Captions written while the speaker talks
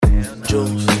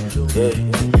Junns, yeah,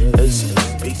 AC,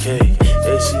 BK,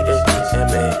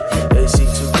 ACMA,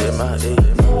 AC2MIA,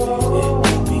 yeah,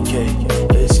 BK,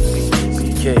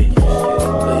 ACBK,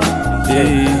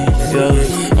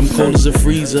 yeah. I'm cold as a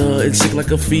freezer and sick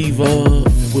like a fever.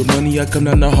 With money I come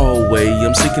down the hallway,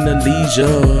 I'm seeking the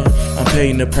leisure. I'm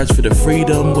paying the price for the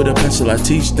freedom. With a pencil I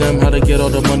teach them how to get all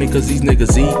the money, cause these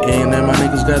niggas eatin', and my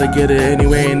niggas gotta get it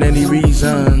anyway and any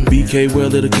reason. BK, where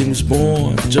little king was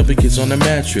born. Jumping kids on the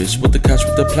mattress with the couch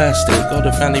with the plastic. All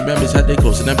the family members had their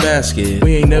clothes in a basket.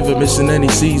 We ain't never missing any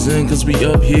season, cause we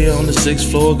up here on the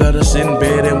 6th floor. Got us in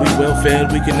bed and we well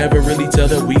fed. We can never really tell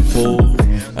that we poor.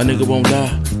 A nigga won't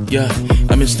lie, yeah,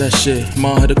 I miss that shit.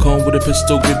 Mom had a comb with a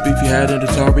pistol grip. If you had an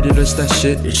Atari, then that's that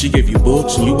shit. If she gave you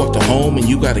books and you walked her home and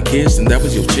you got a kiss, then that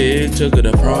was your chick. Took her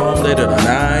to prom later that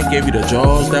night, gave you the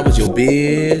jaws, that was your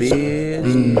bitch.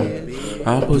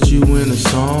 I'll put you in a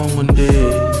song one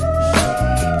day.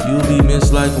 You'll be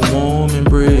missed like a warm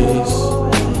embrace.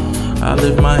 I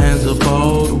lift my hands up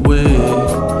all the way,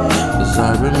 cause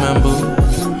I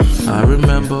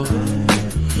remember.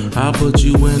 I'll put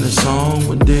you in a song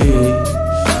one day.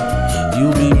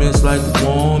 You'll be missed like a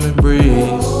warm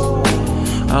embrace.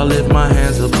 I'll lift my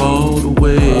hands up all the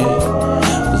way,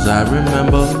 cause I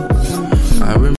remember.